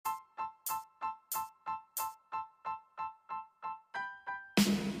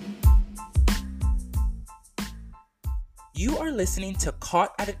You are listening to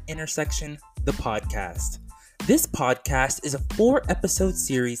Caught at an Intersection, the podcast. This podcast is a 4-episode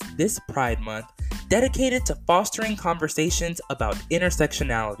series this Pride Month dedicated to fostering conversations about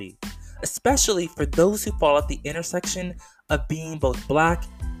intersectionality, especially for those who fall at the intersection of being both Black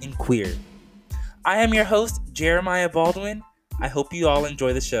and queer. I am your host, Jeremiah Baldwin. I hope you all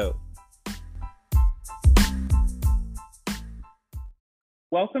enjoy the show.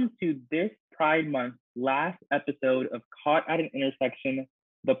 Welcome to this Pride Month last episode of Caught at an Intersection,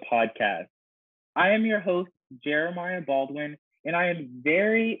 the podcast. I am your host, Jeremiah Baldwin, and I am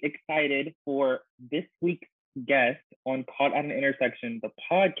very excited for this week's guest on Caught at an Intersection, the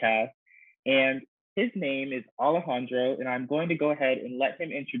podcast. And his name is Alejandro, and I'm going to go ahead and let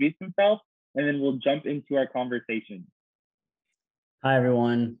him introduce himself, and then we'll jump into our conversation. Hi,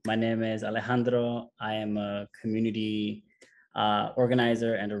 everyone. My name is Alejandro. I am a community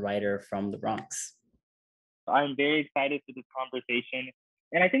organizer and a writer from the Bronx. I'm very excited for this conversation,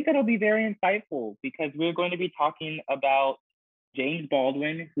 and I think that'll be very insightful because we're going to be talking about James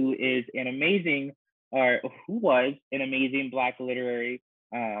Baldwin, who was an amazing Black literary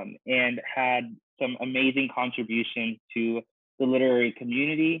and had some amazing contributions to the literary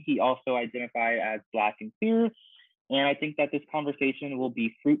community. He also identified as Black and queer, and I think that this conversation will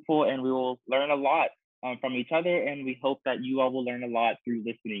be fruitful and we will learn a lot from each other, and we hope that you all will learn a lot through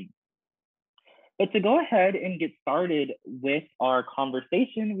listening. But to go ahead and get started with our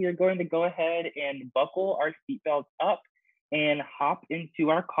conversation, we are going to go ahead and buckle our seatbelts up and hop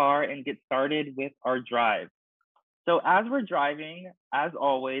into our car and get started with our drive. So as we're driving, as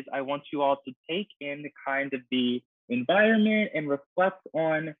always, I want you all to take in kind of the environment and reflect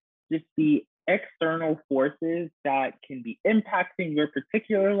on just the external forces that can be impacting your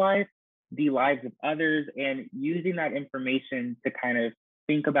particular life, the lives of others, and using that information to kind of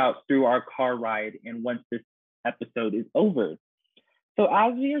think about through our car ride and once this episode is over. So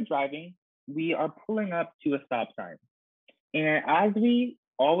as we are driving, we are pulling up to a stop sign. And as we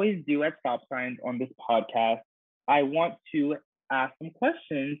always do at stop signs on this podcast, I want to ask some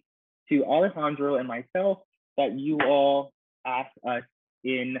questions to Alejandro and myself that you all asked us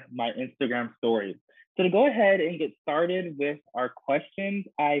in my Instagram story. So to go ahead and get started with our questions,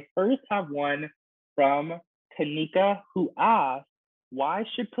 I first have one from Kanika, who asked, why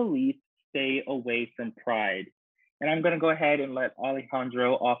should police stay away from Pride? And I'm going to go ahead and let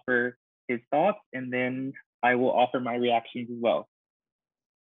Alejandro offer his thoughts, and then I will offer my reactions as well.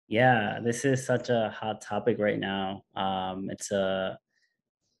 Yeah, this is such a hot topic right now. I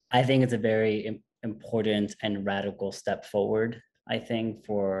think it's a very important and radical step forward, I think,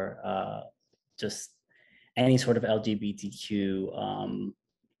 for just any sort of LGBTQ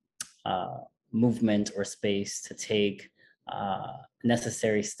movement or space to take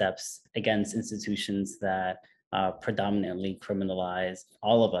necessary steps against institutions that predominantly criminalize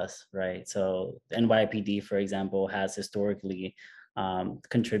all of us, right? So the NYPD, for example, has historically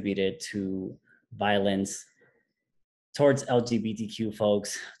contributed to violence towards LGBTQ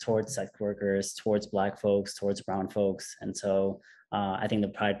folks, towards sex workers, towards Black folks, towards brown folks. And so I think the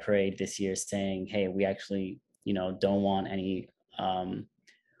Pride Parade this year is saying, hey, we actually, don't want any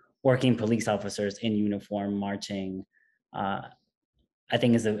working police officers in uniform marching. I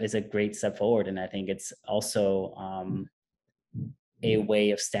think is a great step forward. And I think it's also a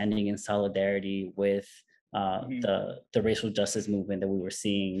way of standing in solidarity with the racial justice movement that we were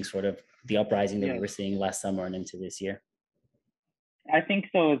seeing, sort of the uprising that we were seeing last summer and into this year. I think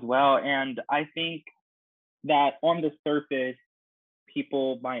so as well. And I think that on the surface,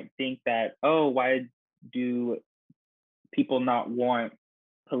 people might think that, oh, why do people not want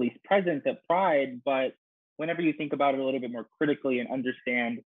police presence at Pride? But whenever you think about it a little bit more critically and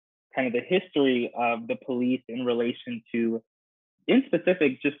understand kind of the history of the police in relation to, in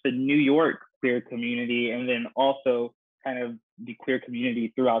specific, just the New York queer community, and then also kind of the queer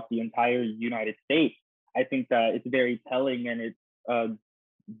community throughout the entire United States, I think that it's very telling, and it's a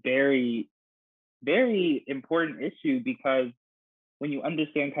very, very important issue, because when you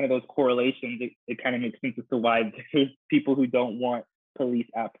understand kind of those correlations, it kind of makes sense as to why there's people who don't want police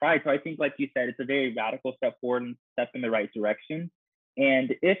at Pride. So I think, like you said, it's a very radical step forward and step in the right direction.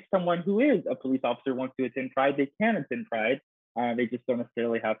 And if someone who is a police officer wants to attend Pride, they can attend Pride. They just don't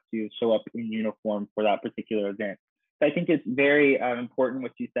necessarily have to show up in uniform for that particular event. So I think it's very important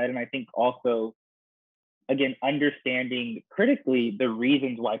what you said. And I think also, again, understanding critically the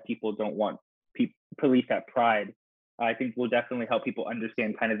reasons why people don't want police at Pride, I think will definitely help people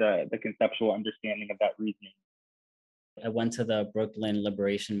understand kind of the conceptual understanding of that reasoning. I went to the Brooklyn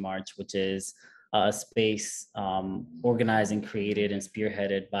Liberation March, which is a space organized and created and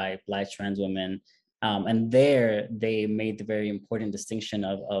spearheaded by Black trans women And there they made the very important distinction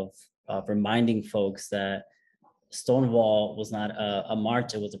of reminding folks that Stonewall was not a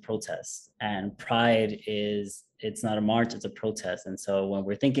march, it was a protest. And Pride it's not a march, it's a protest. And so when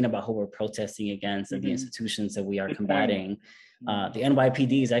we're thinking about who we're protesting against and the institutions that we are combating, the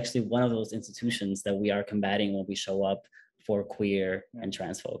NYPD is actually one of those institutions that we are combating when we show up for queer and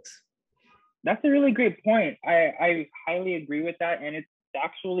trans folks. That's a really great point. I highly agree with that. And it's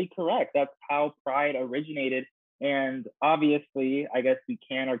actually correct. That's how Pride originated. And obviously, I guess we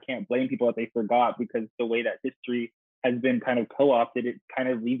can or can't blame people that they forgot, because the way that history has been kind of co-opted, it kind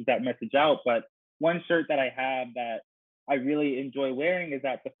of leaves that message out. But one shirt that I have that I really enjoy wearing is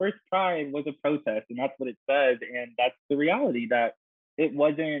that the first Pride was a protest, and that's what it says. And that's the reality, that it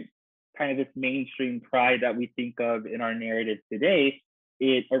wasn't kind of this mainstream Pride that we think of in our narrative today.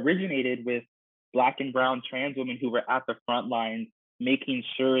 It originated with Black and brown trans women who were at the front lines, making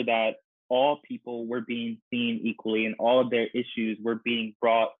sure that all people were being seen equally and all of their issues were being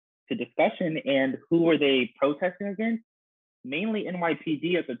brought to discussion. And who were they protesting against? Mainly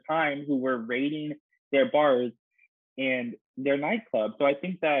NYPD at the time, who were raiding their bars and their nightclubs. So I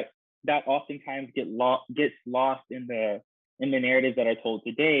think that that oftentimes gets lost in the narratives that are told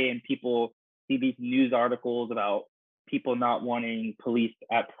today, and people see these news articles about people not wanting police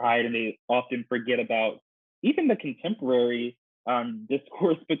at Pride, and they often forget about even the contemporary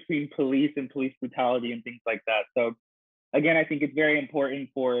discourse between police and police brutality and things like that. So again, I think it's very important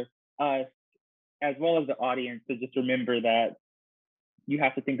for us, as well as the audience, to just remember that you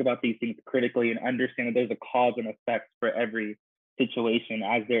have to think about these things critically and understand that there's a cause and effect for every situation,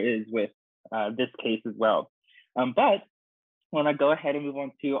 as there is with this case as well. But I want to go ahead and move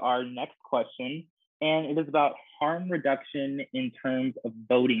on to our next question, and it is about harm reduction in terms of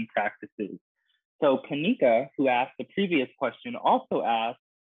voting practices. So Kanika, who asked the previous question, also asked,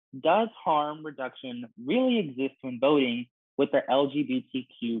 does harm reduction really exist when voting with the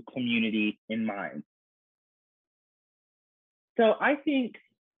LGBTQ community in mind? So I think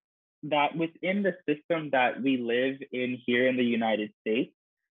that within the system that we live in here in the United States,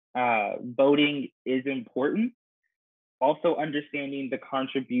 voting is important. Also understanding the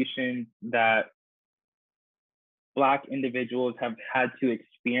contributions that Black individuals have had to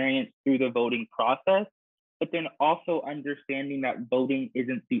experience through the voting process, but then also understanding that voting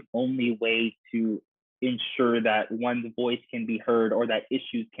isn't the only way to ensure that one's voice can be heard or that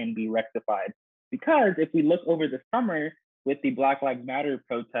issues can be rectified. Because if we look over the summer with the Black Lives Matter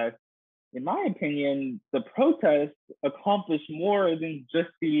protests, in my opinion, the protests accomplished more than just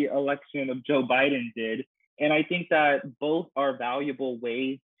the election of Joe Biden did. And I think that both are valuable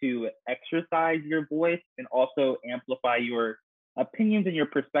ways to exercise your voice and also amplify your opinions and your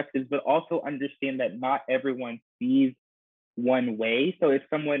perspectives, but also understand that not everyone sees one way. So if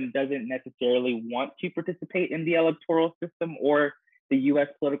someone doesn't necessarily want to participate in the electoral system or the US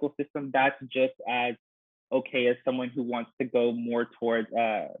political system, that's just as okay as someone who wants to go more towards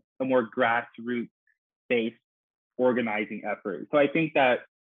a more grassroots-based organizing effort. So I think that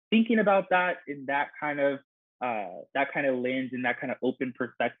thinking about that in that kind of lens and that kind of open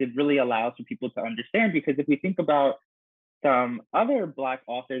perspective really allows for people to understand. Because if we think about some other Black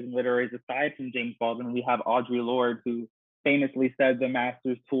authors and literaries aside from James Baldwin, we have Audre Lorde, who famously said, "The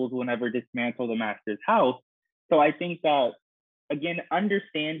master's tools will never dismantle the master's house." So I think that, again,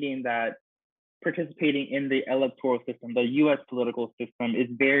 understanding that participating in the electoral system, the US political system, is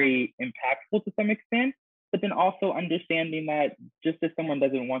very impactful to some extent, but then also understanding that just if someone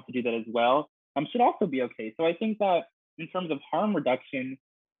doesn't want to do that as well, should also be okay. So I think that in terms of harm reduction,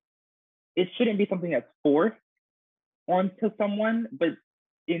 it shouldn't be something that's forced onto someone, but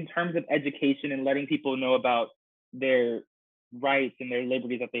in terms of education and letting people know about their rights and their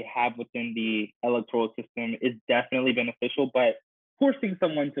liberties that they have within the electoral system is definitely beneficial. But forcing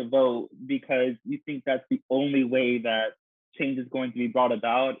someone to vote because you think that's the only way that change is going to be brought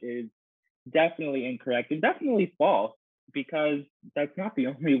about is definitely incorrect and definitely false, because that's not the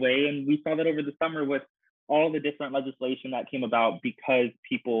only way. And we saw that over the summer with all the different legislation that came about because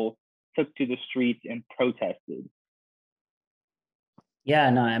people took to the streets and protested. Yeah,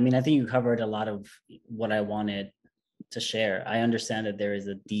 no, I mean, I think you covered a lot of what I wanted to share. I understand that there is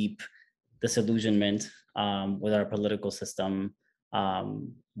a deep disillusionment with our political system.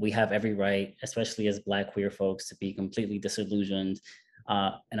 We have every right, especially as Black queer folks, to be completely disillusioned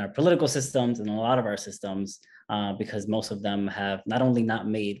in our political systems and a lot of our systems, because most of them have not only not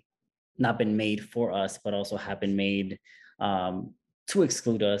been made for us, but also have been made to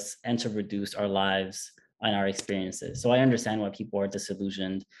exclude us and to reduce our lives and our experiences. So I understand why people are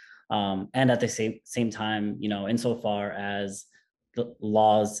disillusioned. And at the same time, insofar as the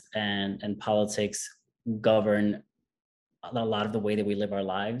laws and politics govern a lot of the way that we live our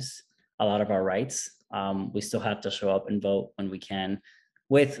lives, a lot of our rights. We still have to show up and vote when we can,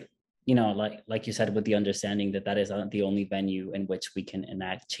 with like you said, with the understanding that that is not the only venue in which we can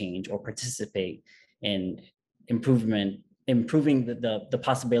enact change or participate in improving the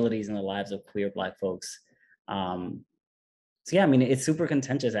possibilities in the lives of queer Black folks. So yeah, I mean, it's super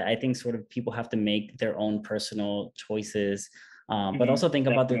contentious. I think sort of people have to make their own personal choices, but also think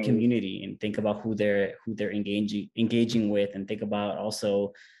about their Definitely. community and think about who they're engaging with, and think about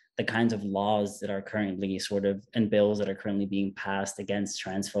also the kinds of laws that are currently sort of, and bills that are currently being passed against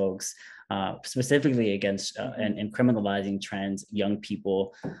trans folks, specifically against and criminalizing trans young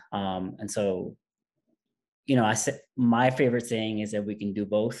people. And so, I said my favorite saying is that we can do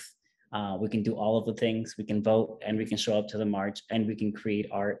both. We can do all of the things. We can vote, and we can show up to the march, and we can create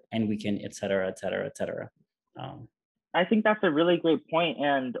art, and we can et cetera, et cetera, et cetera. I think that's a really great point.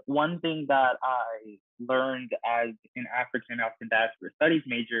 And one thing that I learned as an African diaspora studies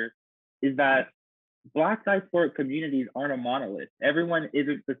major is that Black diasporic communities aren't a monolith. Everyone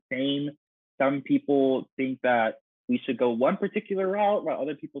isn't the same. Some people think that we should go one particular route, while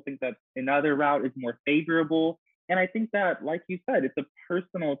other people think that another route is more favorable. And I think that, like you said, it's a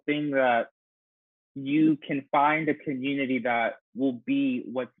personal thing that you can find a community that will be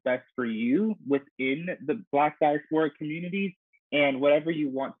what's best for you within the Black diasporic communities, and whatever you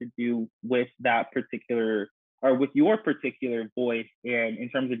want to do with that particular, or with your particular voice, and in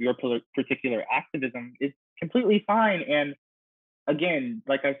terms of your particular activism, is completely fine. And again,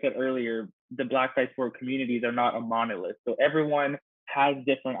 like I said earlier, the Black diasporic communities are not a monolith. So everyone has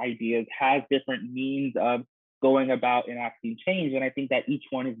different ideas, has different means of going about enacting change. And I think that each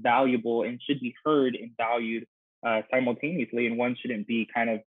one is valuable and should be heard and valued simultaneously. And one shouldn't be kind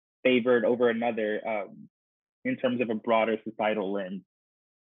of favored over another in terms of a broader societal lens.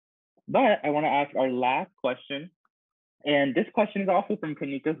 But I want to ask our last question. And this question is also from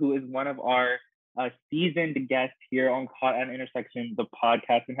Kanika, who is one of our seasoned guests here on Caught at an Intersection, the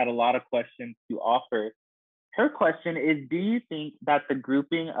podcast, and had a lot of questions to offer. Her question is, do you think that the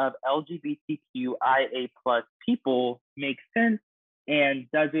grouping of LGBTQIA plus people makes sense? And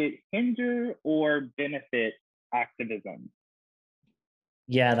does it hinder or benefit activism?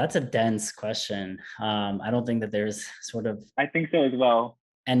 Yeah, that's a dense question. I don't think that there's sort of I think so as well.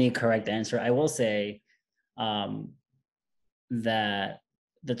 any correct answer. I will say that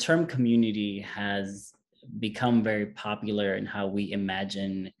the term community has become very popular in how we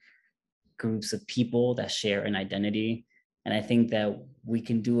imagine groups of people that share an identity. And I think that we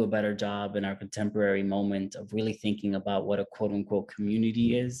can do a better job in our contemporary moment of really thinking about what a quote unquote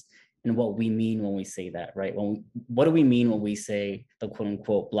community is and what we mean when we say that, right? What do we mean when we say the quote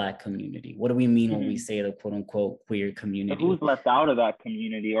unquote Black community? What do we mean when we say the quote unquote queer community? Who's left out of that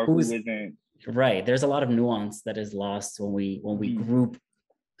community, or who isn't? Right. There's a lot of nuance that is lost when we group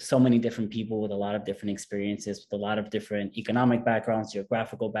so many different people with a lot of different experiences, with a lot of different economic backgrounds,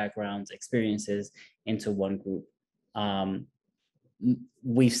 geographical backgrounds, experiences into one group.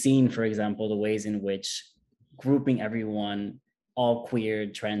 We've seen, for example, the ways in which grouping everyone, all queer,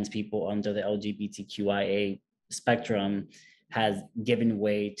 trans people under the LGBTQIA spectrum, has given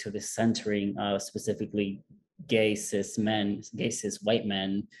way to the centering of specifically gay cis white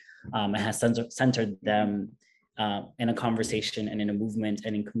men, and has centered them in a conversation and in a movement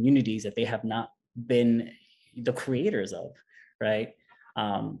and in communities that they have not been the creators of, right?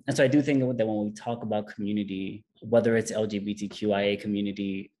 And so I do think that when we talk about community, whether it's LGBTQIA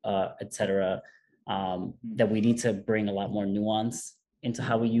community, et cetera, that we need to bring a lot more nuance into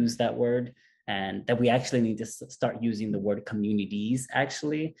how we use that word, and that we actually need to start using the word communities,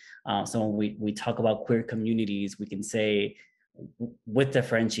 actually. So when we talk about queer communities, we can say with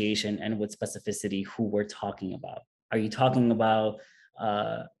differentiation and with specificity who we're talking about. Are you talking about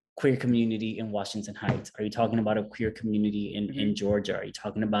queer community in Washington Heights? Are you talking about a queer community in Georgia? Are you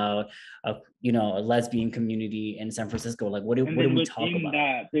talking about a lesbian community in San Francisco? Like what do we talk about?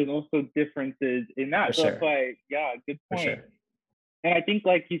 That, there's also differences in that. For so sure. That's why, yeah, good point. For sure. And I think,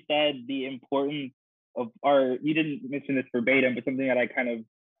 like you said, the importance of you didn't mention this verbatim, but something that I kind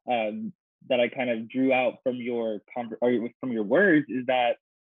of drew out from your from your words is that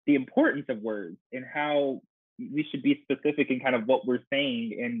the importance of words and how we should be specific in kind of what we're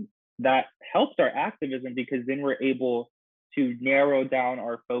saying, and that helps our activism, because then we're able to narrow down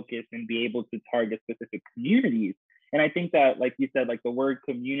our focus and be able to target specific communities. And I think that, like you said, like the word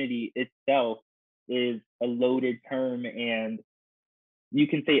community itself is a loaded term, and you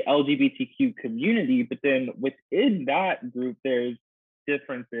can say LGBTQ community, but then within that group, there's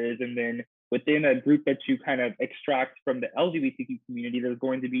differences. And then within a group that you kind of extract from the LGBTQ community, there's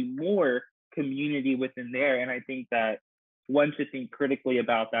going to be more community within there. And I think that one should think critically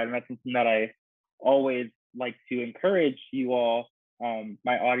about that. And that's something that I always like to encourage you all,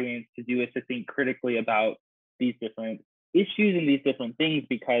 my audience, to do, is to think critically about these different issues and these different things,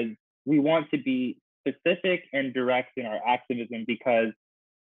 because we want to be specific and direct in our activism, because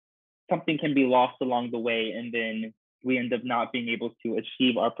something can be lost along the way and then we end up not being able to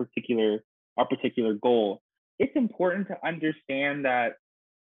achieve our particular goal. It's important to understand that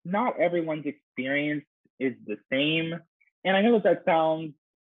not everyone's experience is the same. And I know that sounds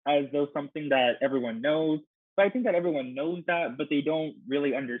as though something that everyone knows, but I think that everyone knows that, but they don't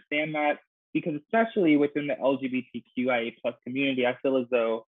really understand that, because especially within the LGBTQIA plus community, I feel as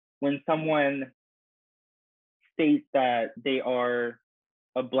though when someone states that they are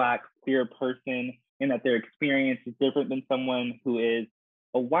a Black queer person and that their experience is different than someone who is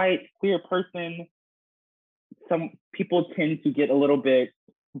a white queer person, some people tend to get a little bit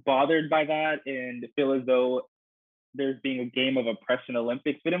bothered by that and feel as though there's being a game of oppression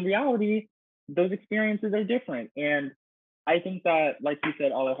Olympics. But in reality, those experiences are different. And I think that, like you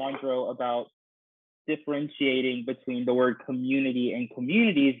said, Alejandro, about differentiating between the word community and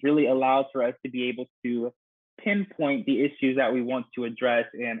communities really allows for us to be able to pinpoint the issues that we want to address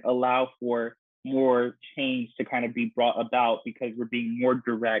and allow for more change to kind of be brought about, because we're being more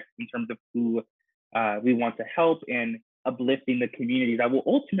direct in terms of who we want to help and uplifting the community that will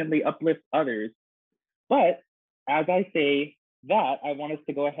ultimately uplift others. But as I say that, I want us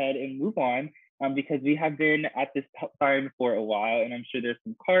to go ahead and move on, because we have been at this sign for a while, and I'm sure there's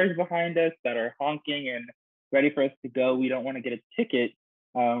some cars behind us that are honking and ready for us to go. We don't want to get a ticket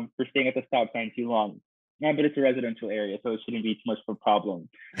for staying at the stop sign too long. But it's a residential area, so it shouldn't be too much of a problem.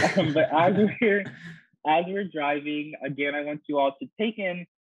 But as we're driving, again, I want you all to take in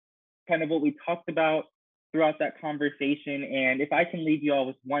kind of what we talked about throughout that conversation. And if I can leave you all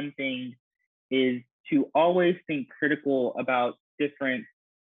with one thing, is to always think critical about different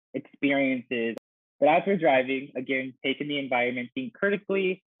experiences. But as we're driving, again, take in the environment, think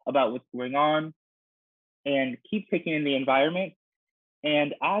critically about what's going on, and keep taking in the environment.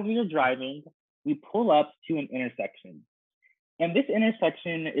 And as we are driving, we pull up to an intersection. And this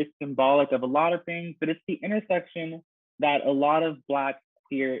intersection is symbolic of a lot of things, but it's the intersection that a lot of Black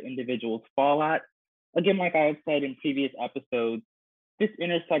queer individuals fall at. Again, like I have said in previous episodes, this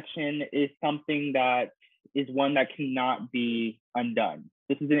intersection is something that is one that cannot be undone.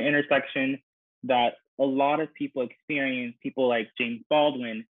 This is an intersection that a lot of people experience, people like James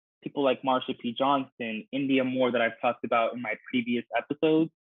Baldwin, people like Marsha P. Johnson, India Moore, that I've talked about in my previous episodes.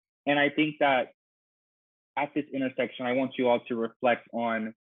 And I think that at this intersection, I want you all to reflect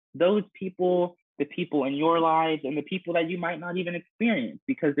on those people, the people in your lives, and the people that you might not even experience,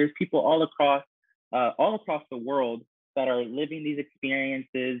 because there's people all across the world that are living these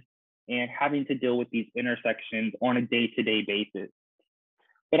experiences and having to deal with these intersections on a day-to-day basis.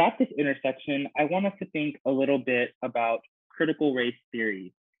 But at this intersection, I want us to think a little bit about critical race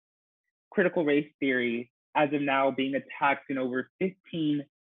theory. Critical race theory, as of now, being attacked in over 15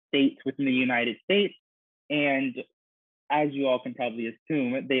 states within the United States. And as you all can probably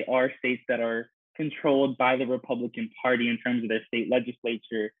assume, they are states that are controlled by the Republican Party in terms of their state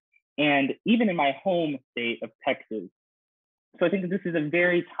legislature, and even in my home state of Texas. So I think that this is a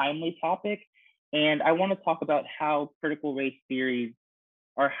very timely topic, and I want to talk about how critical race theories,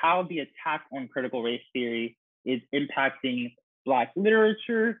 or how the attack on critical race theory is impacting Black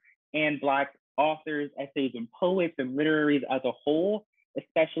literature and Black authors, essays, and poets and literaries as a whole,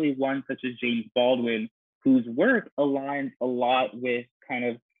 especially one such as James Baldwin, whose work aligns a lot with kind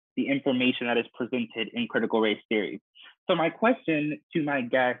of the information that is presented in critical race theory. So my question to my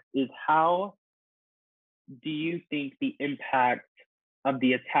guest is, how do you think the impact of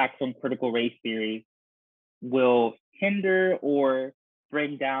the attacks on critical race theory will hinder or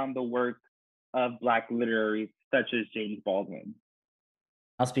bring down the work of Black literaries such as James Baldwin?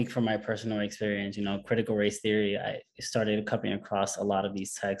 I'll speak from my personal experience. Critical race theory, I started coming across a lot of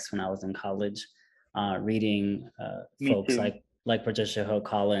these texts when I was in college, reading folks like Patricia Hill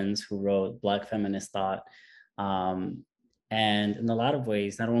Collins, who wrote Black Feminist Thought. And in a lot of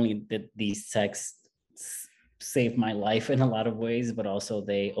ways, not only did these texts save my life in a lot of ways, but also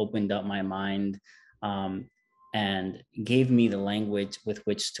they opened up my mind and gave me the language with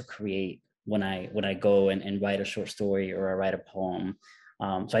which to create when I go and write a short story or I write a poem.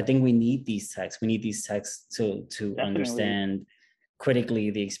 So I think we need these texts. We need these texts to understand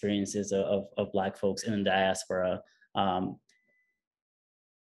critically the experiences of Black folks in the diaspora.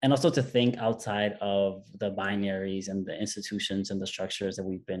 and also to think outside of the binaries and the institutions and the structures that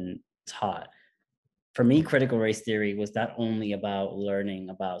we've been taught. For me, critical race theory was not only about learning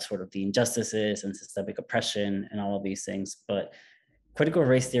about sort of the injustices and systemic oppression and all of these things, but critical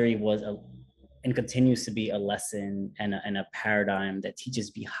race theory was and continues to be a lesson and a paradigm that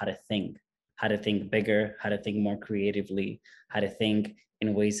teaches me how to think bigger, how to think more creatively, how to think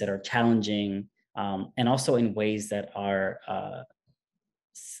in ways that are challenging, and also in ways that are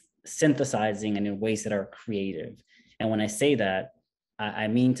synthesizing and in ways that are creative. And when I say that, I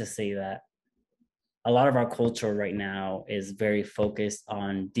mean to say that a lot of our culture right now is very focused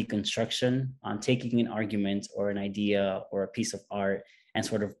on deconstruction, on taking an argument or an idea or a piece of art and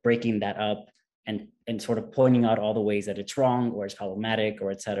sort of breaking that up and sort of pointing out all the ways that it's wrong or it's problematic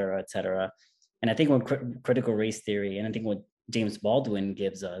or et cetera, et cetera. And I think what critical race theory, and I think what James Baldwin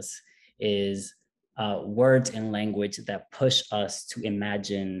gives us is words and language that push us to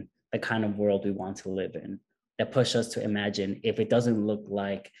imagine the kind of world we want to live in, that push us to imagine if it doesn't look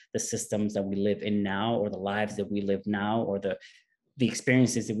like the systems that we live in now or the lives that we live now or the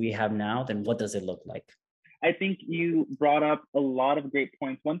experiences that we have now, then what does it look like? I think you brought up a lot of great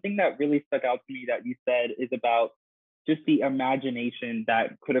points. One thing that really stuck out to me that you said is about just the imagination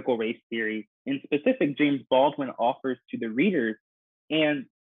that critical race theory, in specific, James Baldwin offers to the readers. And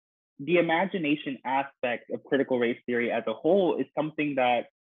the imagination aspect of critical race theory as a whole is something that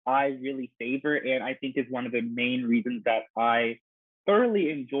I really favor, and I think is one of the main reasons that I thoroughly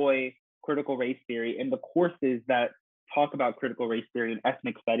enjoy critical race theory and the courses that talk about critical race theory and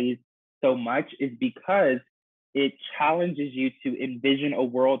ethnic studies so much, is because it challenges you to envision a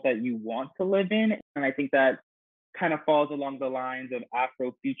world that you want to live in. And I think that kind of falls along the lines of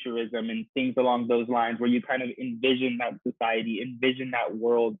Afrofuturism and things along those lines, where you kind of envision that society, envision that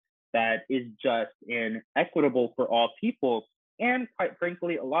world that is just and equitable for all people. And quite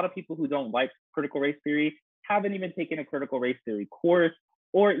frankly, a lot of people who don't like critical race theory haven't even taken a critical race theory course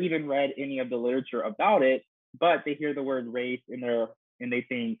or even read any of the literature about it, but they hear the word race and they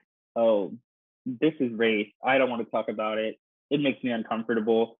think, oh, this is race. I don't want to talk about it. It makes me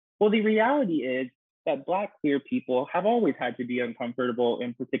uncomfortable. Well, the reality is that Black queer people have always had to be uncomfortable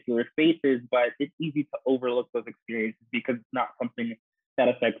in particular spaces, but it's easy to overlook those experiences because it's not something that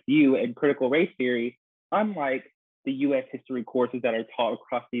affects you. And critical race theory, unlike the US history courses that are taught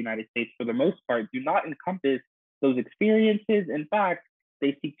across the United States for the most part, do not encompass those experiences. In fact,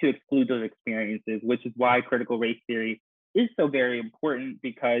 they seek to exclude those experiences, which is why critical race theory is so very important,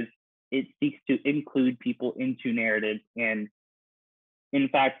 because it seeks to include people into narratives and, in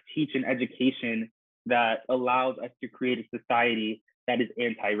fact, teach an education that allows us to create a society that is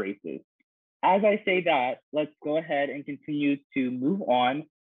anti-racist. As I say that, let's go ahead and continue to move on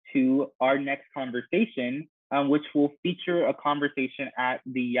to our next conversation, which will feature a conversation at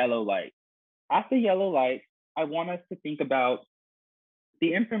the yellow light. At the yellow light, I want us to think about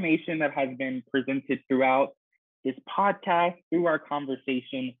the information that has been presented throughout this podcast, through our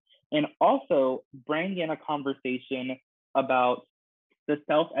conversation, and also bring in a conversation about the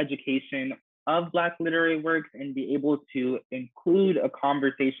self-education of Black literary works and be able to include a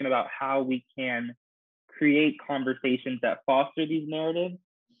conversation about how we can create conversations that foster these narratives.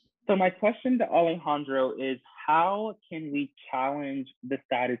 So my question to Alejandro is, how can we challenge the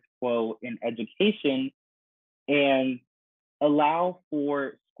status quo in education and allow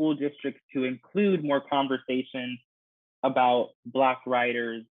for school districts to include more conversations about Black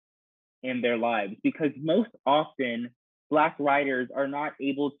writers in their lives? Because most often, Black writers are not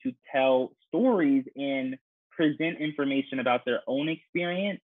able to tell stories and present information about their own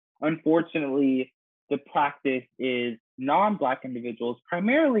experience. Unfortunately, the practice is non-Black individuals,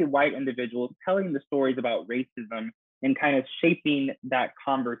 primarily white individuals, telling the stories about racism and kind of shaping that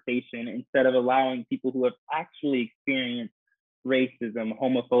conversation instead of allowing people who have actually experienced racism,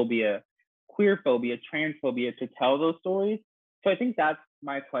 homophobia, queerphobia, transphobia to tell those stories. So I think that's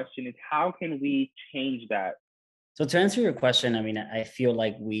my question, is how can we change that? So to answer your question, I mean, I feel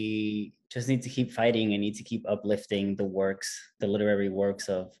like we just need to keep fighting and need to keep uplifting the works, the literary works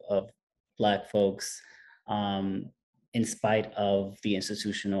of Black folks, in spite of the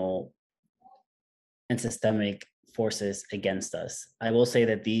institutional and systemic forces against us. I will say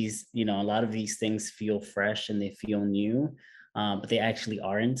that these, a lot of these things feel fresh and they feel new, but they actually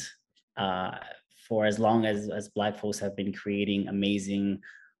aren't. For as long as Black folks have been creating amazing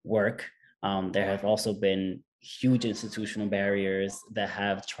work, there have also been huge institutional barriers that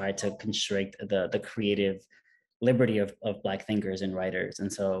have tried to constrict the creative liberty of Black thinkers and writers.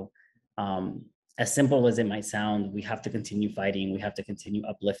 And so, as simple as it might sound, we have to continue fighting. We have to continue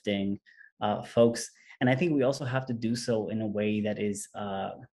uplifting folks. And I think we also have to do so in a way that is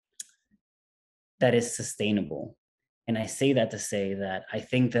sustainable. And I say that to say that I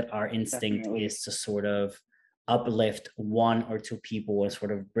think that our instinct Definitely. is to sort of uplift one or two people and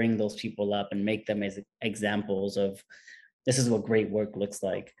sort of bring those people up and make them as examples of this is what great work looks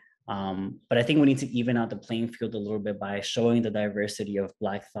like. But I think we need to even out the playing field a little bit by showing the diversity of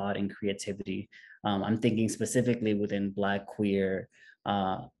Black thought and creativity. I'm thinking specifically within Black queer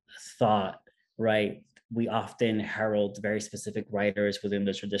thought, right? We often herald very specific writers within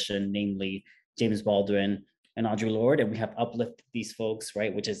the tradition, namely James Baldwin and Audre Lorde, and we have uplifted these folks,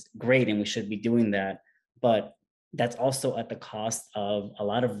 right? Which is great, and we should be doing that. But that's also at the cost of a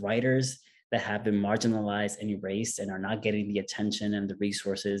lot of writers that have been marginalized and erased and are not getting the attention and the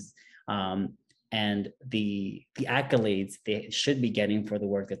resources and the accolades they should be getting for the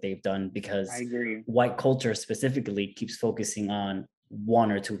work that they've done, because I agree. white culture specifically keeps focusing on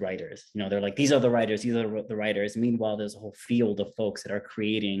one or two writers. You know, they're like, these are the writers, these are the writers. Meanwhile, there's a whole field of folks that are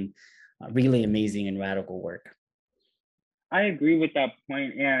creating really amazing and radical work. I agree with that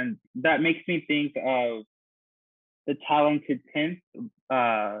point, and that makes me think of the talented tenth,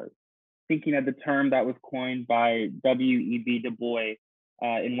 thinking of the term that was coined by W.E.B. Du Bois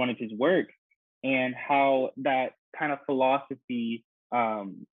in one of his works, and how that kind of philosophy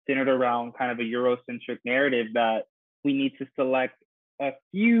centered around kind of a Eurocentric narrative that we need to select a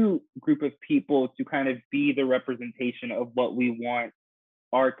few group of people to kind of be the representation of what we want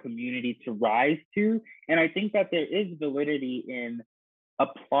our community to rise to. And I think that there is validity in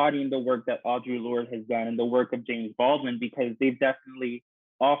applauding the work that Audre Lorde has done and the work of James Baldwin, because they've definitely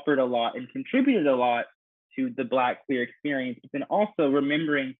offered a lot and contributed a lot to the Black queer experience. But then also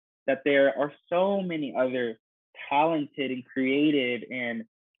remembering that there are so many other talented and creative and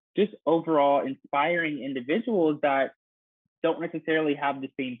just overall inspiring individuals that don't necessarily have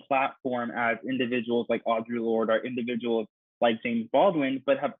the same platform as individuals like Audre Lorde or individuals like James Baldwin,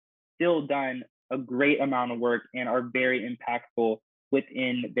 but have still done a great amount of work and are very impactful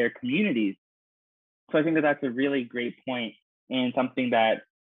within their communities. So I think that that's a really great point and something that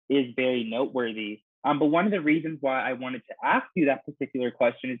is very noteworthy. But one of the reasons why I wanted to ask you that particular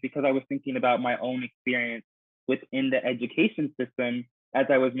question is because I was thinking about my own experience within the education system, as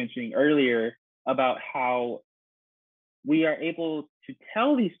I was mentioning earlier, about how we are able to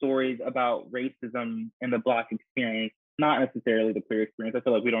tell these stories about racism and the Black experience, not necessarily the queer experience. I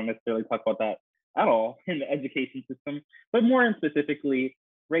feel like we don't necessarily talk about that at all in the education system, but more specifically,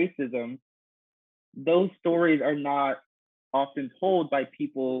 racism. Those stories are not often told by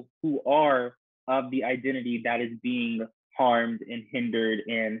people who are of the identity that is being harmed and hindered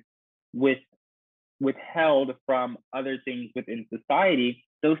and withheld from other things within society.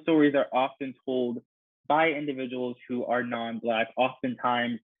 Those stories are often told by individuals who are non-Black,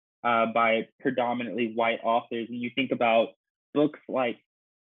 oftentimes by predominantly white authors. And you think about books like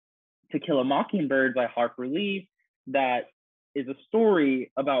To Kill a Mockingbird by Harper Lee, that is a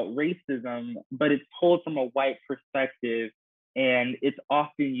story about racism, but it's told from a white perspective. And it's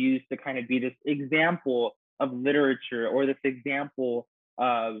often used to kind of be this example of literature or this example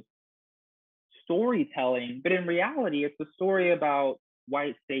of storytelling. But in reality, it's a story about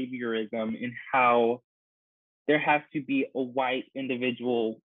white saviorism and how there has to be a white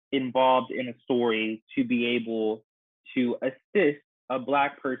individual involved in a story to be able to assist a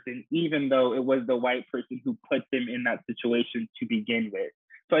Black person, even though it was the white person who put them in that situation to begin with.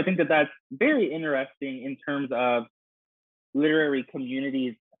 So I think that that's very interesting in terms of literary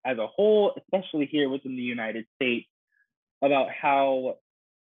communities as a whole, especially here within the United States, about how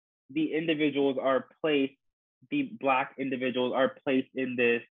the individuals are placed, the Black individuals are placed in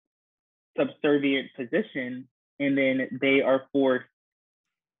this subservient position, and then they are forced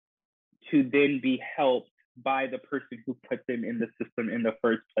to then be helped by the person who put them in the system in the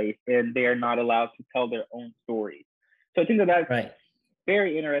first place, and they are not allowed to tell their own stories. So I think that that's Right.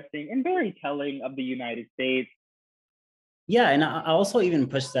 very interesting and very telling of the United States. Yeah, and I also even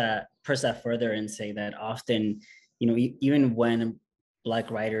push that further and say that often, you know, even when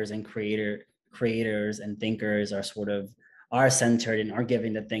Black writers and creators and thinkers are sort of are centered and are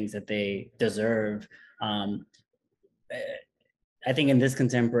given the things that they deserve, I think in this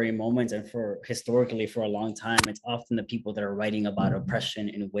contemporary moment and for historically for a long time, it's often the people that are writing about oppression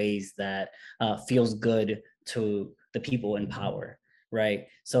in ways that feels good to the people in power, right?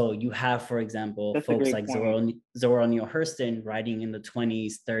 So you have, for example, That's a folks great like point. Zora Neale Hurston writing in the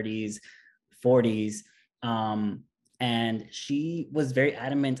 20s, 30s, 40s. And she was very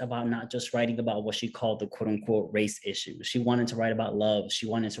adamant about not just writing about what she called the quote unquote race issue. She wanted to write about love. She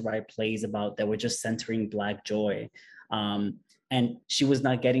wanted to write plays about that were just centering Black joy. And she was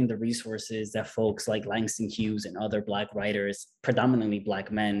not getting the resources that folks like Langston Hughes and other Black writers, predominantly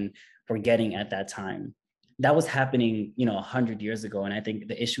Black men, were getting at that time. That was happening, 100 years ago. And I think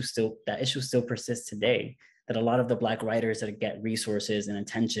that issue still persists today, that a lot of the Black writers that get resources and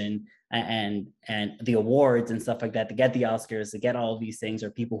attention and the awards and stuff like that, to get the Oscars, to get all of these things,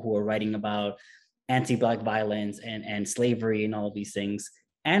 are people who are writing about anti-Black violence and slavery and all of these things.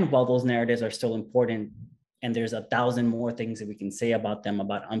 And while those narratives are still important, and there's 1,000 more things that we can say about them,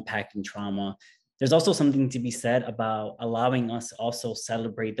 about unpacking trauma, there's also something to be said about allowing us to also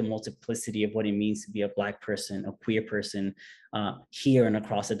celebrate the multiplicity of what it means to be a Black person, a queer person, here and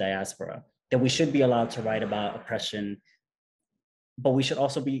across the diaspora. That we should be allowed to write about oppression, but we should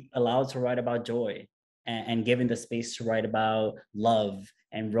also be allowed to write about joy, and given the space to write about love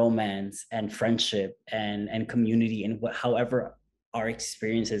and romance and friendship and community, and however our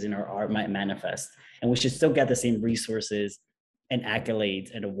experiences in our art might manifest. And we should still get the same resources and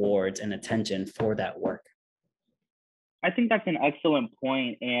accolades and awards and attention for that work. I think that's an excellent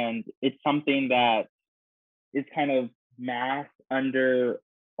point, and it's something that is kind of masked under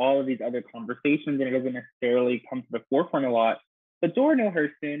all of these other conversations, and it doesn't necessarily come to the forefront a lot. But Zora Neale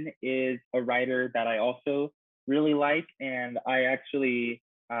Hurston is a writer that I also really like, and I actually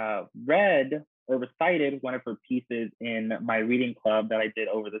read or recited one of her pieces in my reading club that I did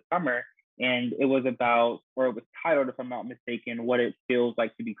over the summer. And it was about, or it was titled, if I'm not mistaken, What It Feels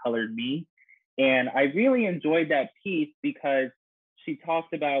Like to Be Colored Me. And I really enjoyed that piece because she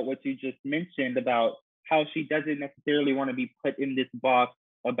talked about what you just mentioned about how she doesn't necessarily want to be put in this box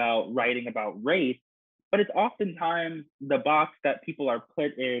about writing about race, but it's oftentimes the box that people are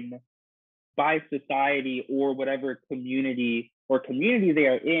put in by society or whatever community or community they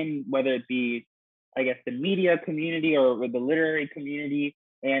are in, whether it be, I guess, the media community or the literary community,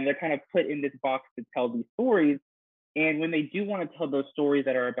 and they're kind of put in this box to tell these stories. And when they do want to tell those stories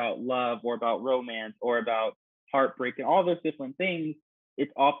that are about love or about romance or about heartbreak and all those different things,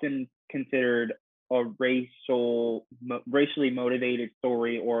 it's often considered a racially motivated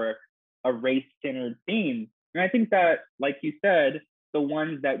story or a race-centered theme. And I think that, like you said, the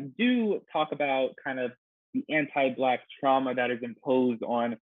ones that do talk about kind of the anti-Black trauma that is imposed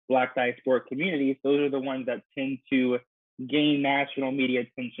on Black diasporic communities, those are the ones that tend to gain national media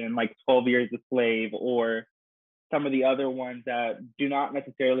attention, like 12 Years a Slave, or some of the other ones that do not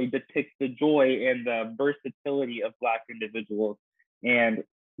necessarily depict the joy and the versatility of Black individuals, and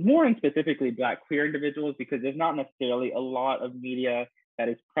more and specifically Black queer individuals, because there's not necessarily a lot of media that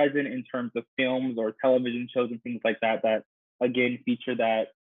is present in terms of films or television shows and things like that, that again feature that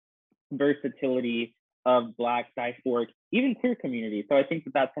versatility of Black diasporic, even queer community. So I think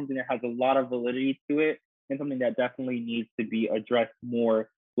that that's something that has a lot of validity to it, and something that definitely needs to be addressed more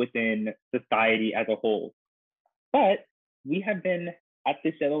within society as a whole. But we have been at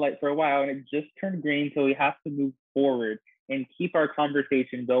this yellow light for a while, and it just turned green, so we have to move forward and keep our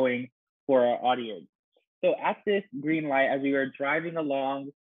conversation going for our audience. So at this green light, as we are driving along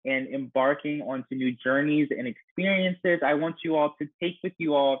and embarking onto new journeys and experiences, I want you all to take with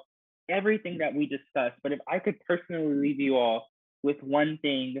you all everything that we discussed. But if I could personally leave you all with one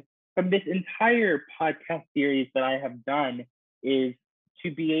thing from this entire podcast series that I have done, is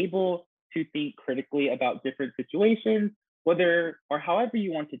to be able to think critically about different situations, whether or however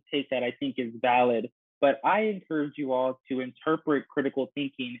you want to take that, I think is valid. But I encourage you all to interpret critical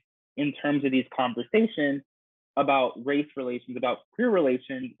thinking in terms of these conversations about race relations, about queer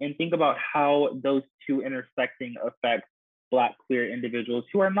relations, and think about how those two intersecting affect Black queer individuals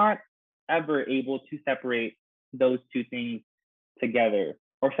who are not ever able to separate those two things together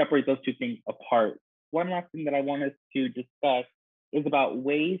or separate those two things apart. One last thing that I want us to discuss is about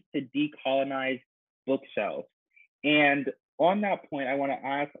ways to decolonize bookshelves. And on that point, I want to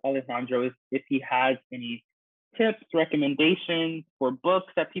ask Alejandro if he has any tips, recommendations for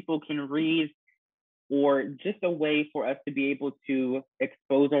books that people can read, or just a way for us to be able to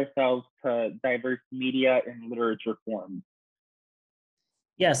expose ourselves to diverse media and literature forms.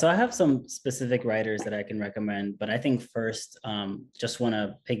 Yeah, so I have some specific writers that I can recommend, but I think first, just want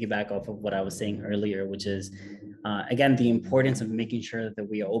to piggyback off of what I was saying earlier, which is, again, the importance of making sure that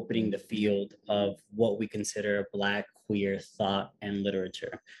we are opening the field of what we consider Black queer thought and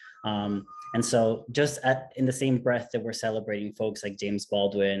literature. And so in the same breath that we're celebrating folks like James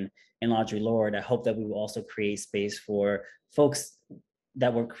Baldwin and Audre Lorde, I hope that we will also create space for folks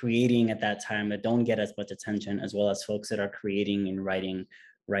that were creating at that time that don't get as much attention, as well as folks that are creating and writing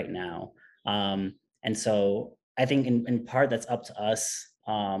right now. And so I think in part that's up to us,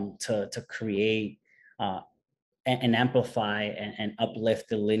 to create and amplify and uplift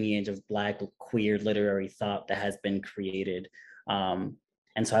the lineage of Black queer literary thought that has been created.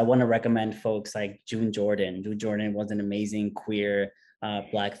 And so I want to recommend folks like June Jordan. June Jordan was an amazing queer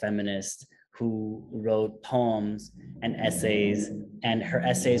Black feminist who wrote poems and essays, and her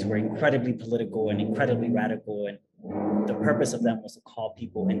essays were incredibly political and incredibly radical. And the purpose of them was to call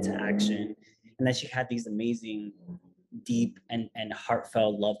people into action. And then she had these amazing, deep and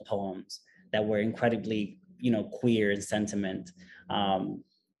heartfelt love poems that were incredibly, queer in sentiment.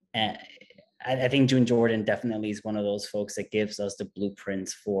 And I think June Jordan definitely is one of those folks that gives us the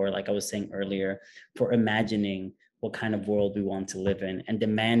blueprints for, like I was saying earlier, for imagining what kind of world we want to live in, and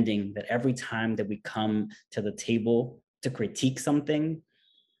demanding that every time that we come to the table to critique something,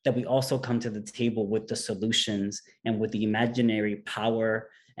 that we also come to the table with the solutions and with the imaginary power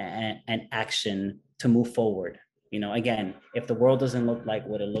and action to move forward. Again, if the world doesn't look like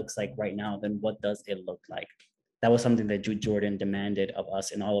what it looks like right now, then what does it look like? That was something that June Jordan demanded of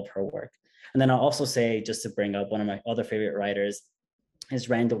us in all of her work. And then I'll also say, just to bring up one of my other favorite writers, is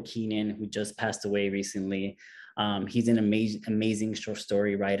Randall Keenan, who just passed away recently. He's an amazing short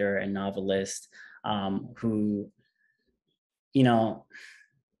story writer and novelist who, he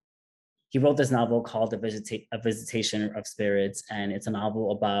wrote this novel called A Visitation of Spirits, and it's a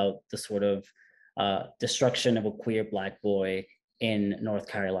novel about the sort of destruction of a queer Black boy in North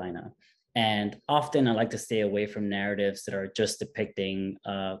Carolina. And often I like to stay away from narratives that are just depicting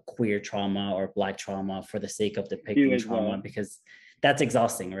queer trauma or Black trauma for the sake of depicting trauma, because that's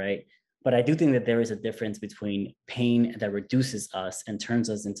exhausting, right? But I do think that there is a difference between pain that reduces us and turns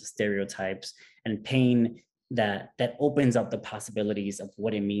us into stereotypes, and pain that opens up the possibilities of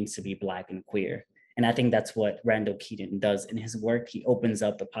what it means to be Black and queer. And I think that's what Randall Keenan does in his work. He opens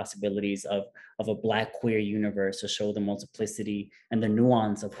up the possibilities of a Black queer universe to show the multiplicity and the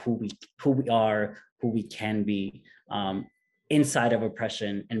nuance of who we are, who we can be, inside of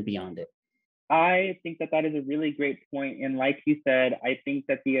oppression and beyond it. I think that is a really great point. And like you said, I think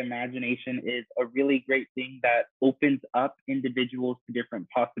that the imagination is a really great thing that opens up individuals to different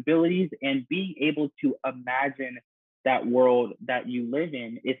possibilities, and being able to imagine that world that you live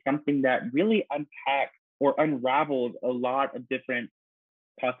in is something that really unpacks or unravels a lot of different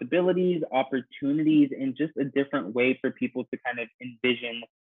possibilities, opportunities, and just a different way for people to kind of envision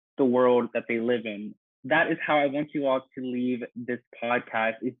the world that they live in. That is how I want you all to leave this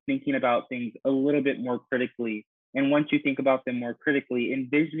podcast, is thinking about things a little bit more critically. And once you think about them more critically,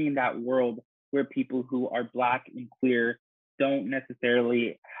 envisioning that world where people who are Black and queer don't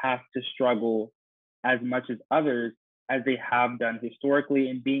necessarily have to struggle as much as others as they have done historically,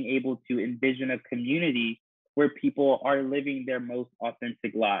 and being able to envision a community where people are living their most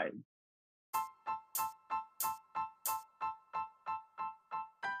authentic lives.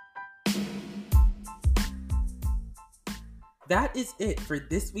 That is it for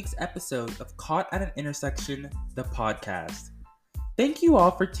this week's episode of Caught at an Intersection, the podcast. Thank you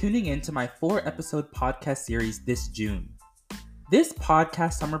all for tuning in to my 4-episode podcast series this June. This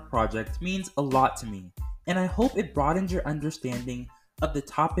podcast summer project means a lot to me, and I hope it broadens your understanding of the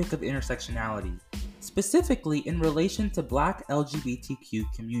topic of intersectionality, specifically in relation to Black LGBTQ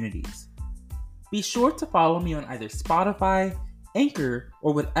communities. Be sure to follow me on either Spotify, Anchor,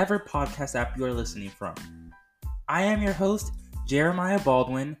 or whatever podcast app you are listening from. I am your host, Jeremiah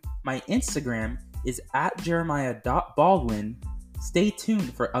Baldwin. My Instagram is @jeremiah.baldwin. Stay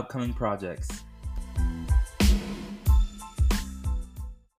tuned for upcoming projects.